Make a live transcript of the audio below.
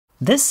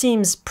This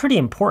seems pretty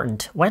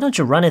important. Why don't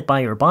you run it by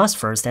your boss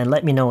first and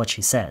let me know what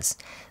she says?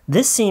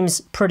 This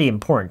seems pretty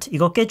important.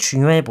 이거 꽤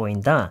중요해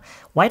보인다.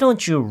 Why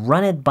don't you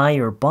run it by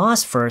your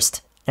boss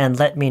first and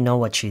let me know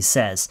what she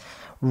says?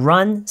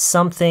 Run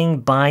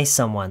something by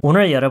someone.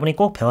 오늘 여러분이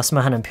꼭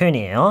배웠으면 하는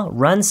표현이에요.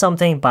 Run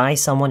something by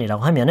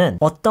someone이라고 하면은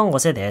어떤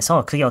것에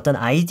대해서 그게 어떤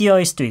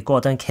아이디어일 수도 있고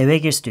어떤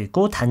계획일 수도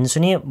있고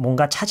단순히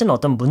뭔가 찾은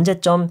어떤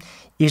문제점일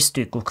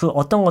수도 있고 그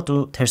어떤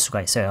것도 될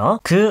수가 있어요.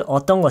 그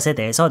어떤 것에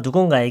대해서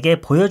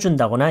누군가에게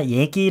보여준다거나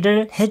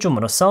얘기를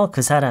해줌으로써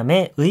그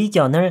사람의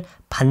의견을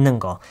받는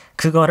거.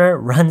 그거를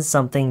run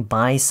something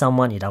by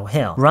someone이라고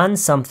해요. Run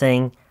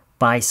something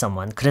by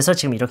someone. 그래서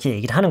지금 이렇게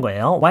얘기를 하는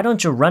거예요. Why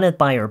don't you run it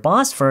by your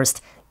boss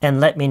first and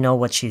let me know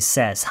what she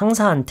says.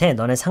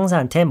 너네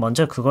상사한테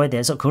먼저 그거에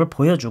대해서 그걸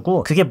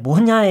보여주고 그게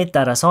뭐냐에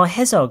따라서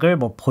해석을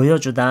뭐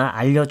보여주다,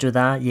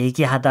 알려주다,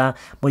 얘기하다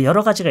뭐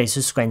여러 가지가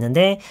있을 수가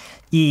있는데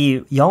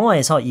이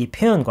영어에서 이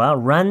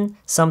표현과 run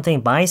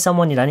something by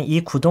someone이라는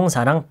이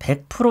구동사랑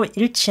 100%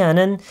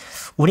 일치하는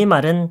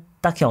우리말은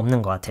딱히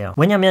없는 것 같아요.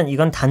 왜냐면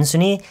이건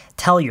단순히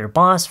tell your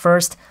boss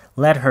first,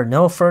 let her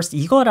know first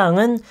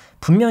이거랑은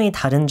분명히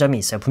다른 점이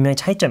있어요. 분명히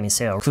차이점이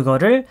있어요.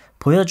 그거를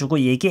보여주고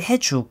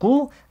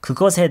얘기해주고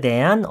그것에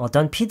대한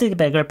어떤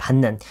피드백을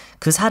받는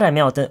그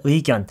사람의 어떤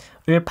의견을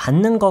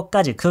받는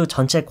것까지 그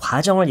전체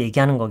과정을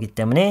얘기하는 거기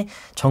때문에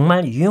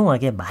정말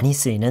유용하게 많이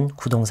쓰이는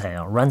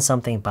구동사예요. Run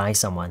something by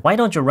someone. Why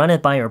don't you run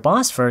it by your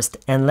boss first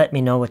and let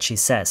me know what she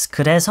says.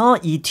 그래서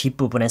이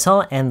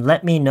뒷부분에서 and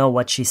let me know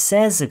what she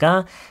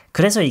says가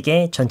그래서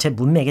이게 전체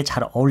문맥에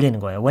잘 어울리는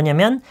거예요.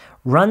 왜냐면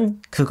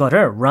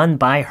그거를 run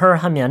by her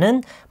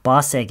하면은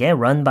boss에게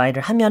run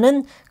by를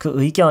하면은 그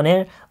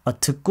의견을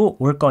듣고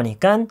올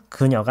거니까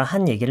그녀가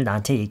한 얘기를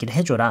나한테 얘기를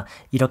해줘라.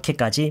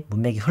 이렇게까지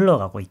문맥이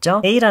흘러가고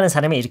있죠. A라는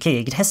사람이 이렇게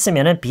얘기를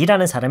했으면은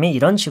B라는 사람이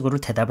이런 식으로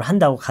대답을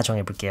한다고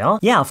가정해 볼게요.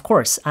 Yeah, of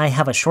course. I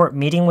have a short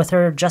meeting with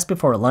her just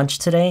before lunch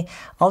today.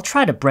 I'll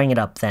try to bring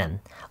it up then.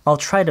 I'll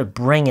try to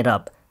bring it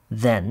up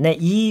then. 네,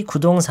 이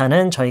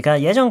구동사는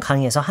저희가 예전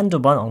강의에서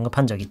한두 번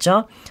언급한 적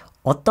있죠.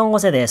 어떤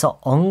것에 대해서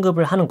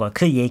언급을 하는 거,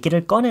 그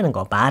얘기를 꺼내는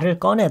거, 말을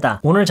꺼내다.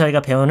 오늘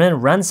저희가 배우는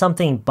run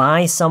something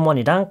by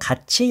someone이랑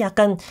같이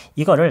약간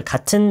이거를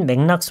같은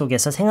맥락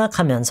속에서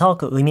생각하면서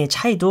그 의미의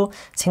차이도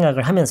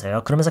생각을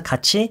하면서요. 그러면서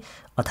같이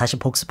다시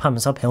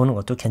복습하면서 배우는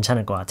것도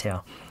괜찮을 것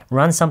같아요.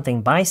 Run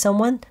something by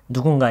someone,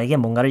 누군가에게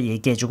뭔가를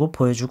얘기해주고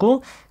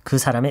보여주고 그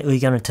사람의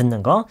의견을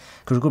듣는 거.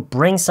 그리고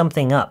bring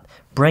something up,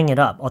 bring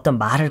it up, 어떤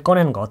말을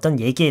꺼내는 거,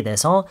 어떤 얘기에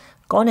대해서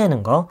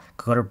꺼내는 거,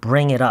 그거를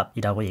bring it up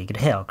이라고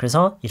얘기를 해요.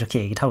 그래서 이렇게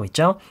얘기를 하고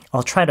있죠.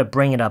 I'll try to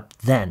bring it up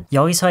then.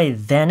 여기서의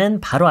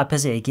then은 바로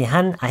앞에서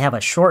얘기한 I have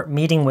a short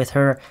meeting with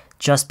her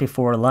just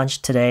before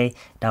lunch today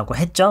라고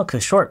했죠. 그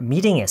short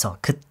meeting에서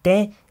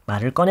그때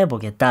말을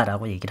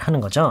꺼내보겠다라고 얘기를 하는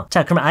거죠.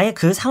 자, 그럼 아예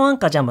그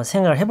상황까지 한번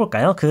생각을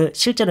해볼까요?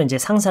 실제로 이제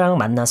상사랑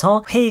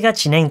만나서 회의가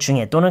진행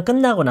중에 또는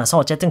끝나고 나서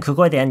어쨌든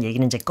그거에 대한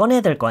얘기는 이제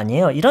꺼내야 될 거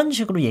아니에요? 이런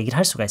식으로 얘기를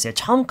할 수가 있어요.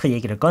 처음 그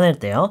얘기를 꺼낼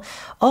때요.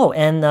 Oh,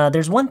 and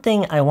there's one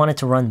thing I wanted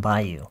to run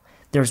by you.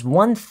 There's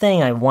one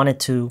thing I wanted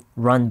to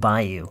run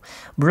by you.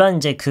 물론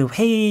이제 그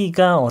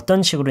회의가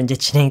어떤 식으로 이제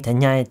진행이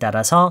됐냐에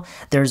따라서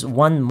there's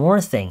one more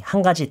thing.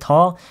 한 가지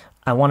더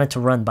I wanted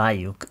to run by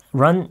you.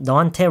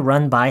 너한테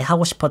run by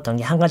하고 싶었던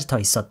게 한 가지 더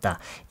있었다.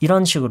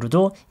 이런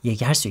식으로도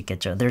얘기할 수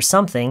있겠죠. There's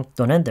something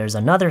또는 there's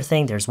another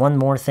thing, there's one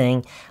more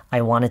thing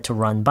I wanted to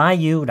run by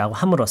you 라고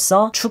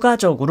함으로써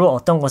추가적으로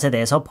어떤 것에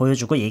대해서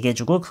보여주고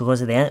얘기해주고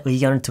그것에 대한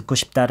의견을 듣고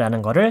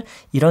싶다라는 거를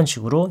이런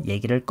식으로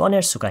얘기를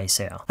꺼낼 수가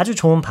있어요. 아주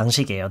좋은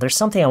방식이에요. There's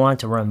something I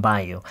wanted to run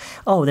by you.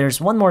 Oh,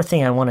 there's one more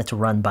thing I wanted to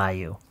run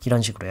by you.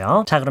 이런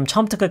식으로요. 자, 그럼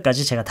처음부터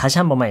끝까지 제가 다시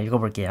한 번만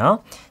읽어볼게요.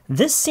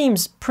 This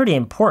seems pretty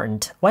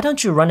important. Why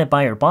don't you run it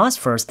by your boss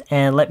first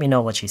and let me know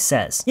what she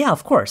says? Yeah,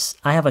 of course.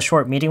 I have a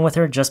short meeting with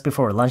her just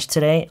before lunch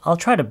today. I'll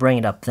try to bring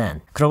it up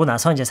then. 그러고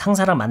나서 이제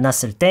상사랑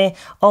만났을 때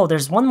Oh,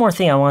 there's one more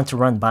thing I want to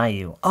run by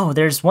you. Oh,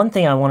 there's one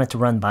thing I wanted to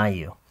run by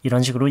you.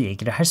 이런 식으로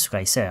얘기를 할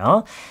수가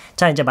있어요.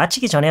 자, 이제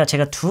마치기 전에요.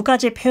 제가 두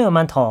가지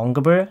표현만 더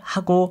언급을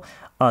하고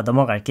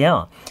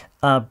넘어갈게요.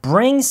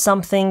 Bring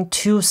something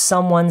to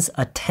someone's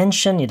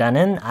attention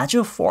이라는 아주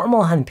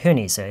formal한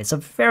표현이 있어요. It's a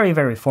very,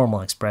 very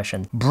formal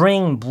expression.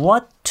 Bring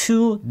무엇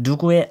to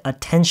누구의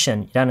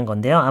attention 이라는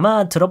건데요.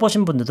 아마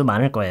들어보신 분들도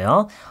많을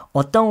거예요.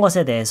 어떤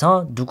것에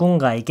대해서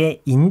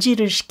누군가에게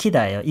인지를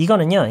시키다예요.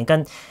 이거는요.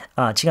 그러니까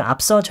지금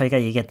앞서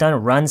저희가 얘기했던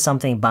run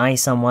something by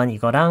someone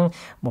이거랑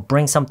뭐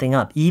bring something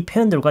up 이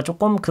표현들과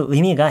조금 그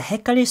의미가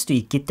헷갈릴 수도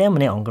있기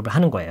때문에 언급을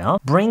하는 거예요.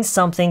 Bring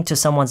something to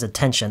someone's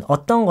attention.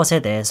 어떤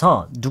것에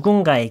대해서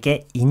누군가에게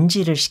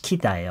인지를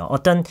시키다예요.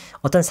 어떤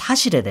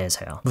사실에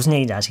대해서요. 무슨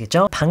얘기인지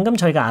아시겠죠? 방금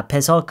저희가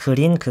앞에서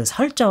그린 그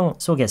설정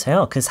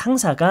속에서요. 그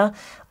상사가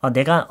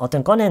내가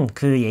어떤 꺼낸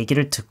그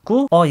얘기를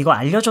듣고 이거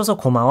알려줘서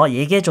고마워,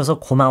 얘기해줘서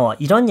고마워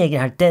이런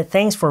얘기를 할 때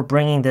Thanks for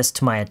bringing this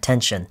to my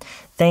attention.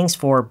 Thanks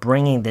for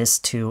bringing this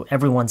to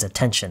everyone's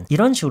attention.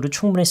 이런 식으로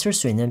충분히 쓸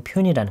수 있는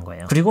표현이라는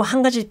거예요. 그리고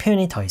한 가지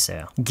표현이 더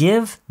있어요.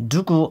 Give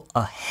누구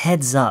a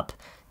heads up.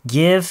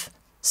 Give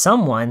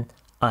someone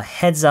a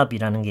heads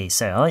up이라는 게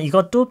있어요.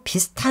 이것도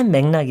비슷한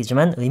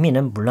맥락이지만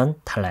의미는 물론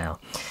달라요.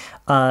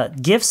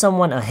 Give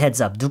someone a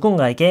heads up.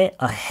 누군가에게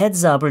a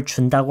heads up을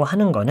준다고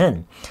하는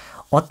거는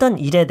어떤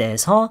일에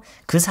대해서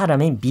그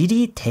사람이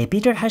미리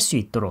대비를 할 수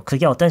있도록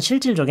그게 어떤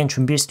실질적인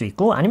준비일 수도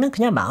있고 아니면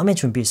그냥 마음의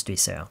준비일 수도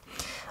있어요.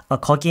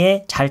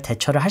 거기에 잘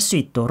대처를 할 수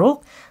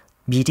있도록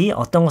미리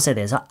어떤 것에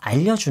대해서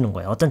알려주는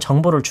거예요. 어떤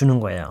정보를 주는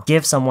거예요.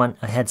 Give someone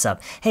a heads up.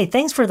 Hey,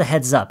 thanks for the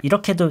heads up.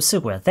 이렇게도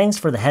쓰고요. Thanks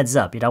for the heads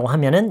up 이라고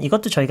하면은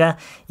이것도 저희가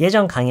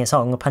예전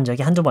강의에서 언급한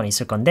적이 한두 번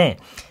있을 건데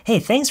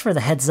Hey, thanks for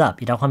the heads up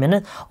이라고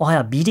하면은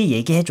야, 미리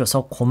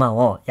얘기해줘서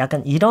고마워.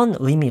 약간 이런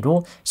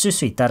의미로 쓸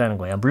수 있다라는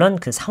거예요. 물론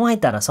그 상황에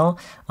따라서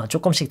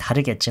조금씩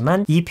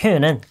다르겠지만 이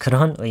표현은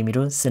그런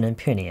의미로 쓰는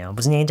표현이에요.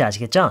 무슨 얘기인지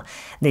아시겠죠?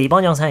 네,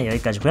 이번 영상은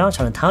여기까지고요.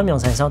 저는 다음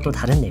영상에서 또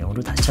다른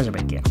내용으로 다시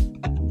찾아뵐게요.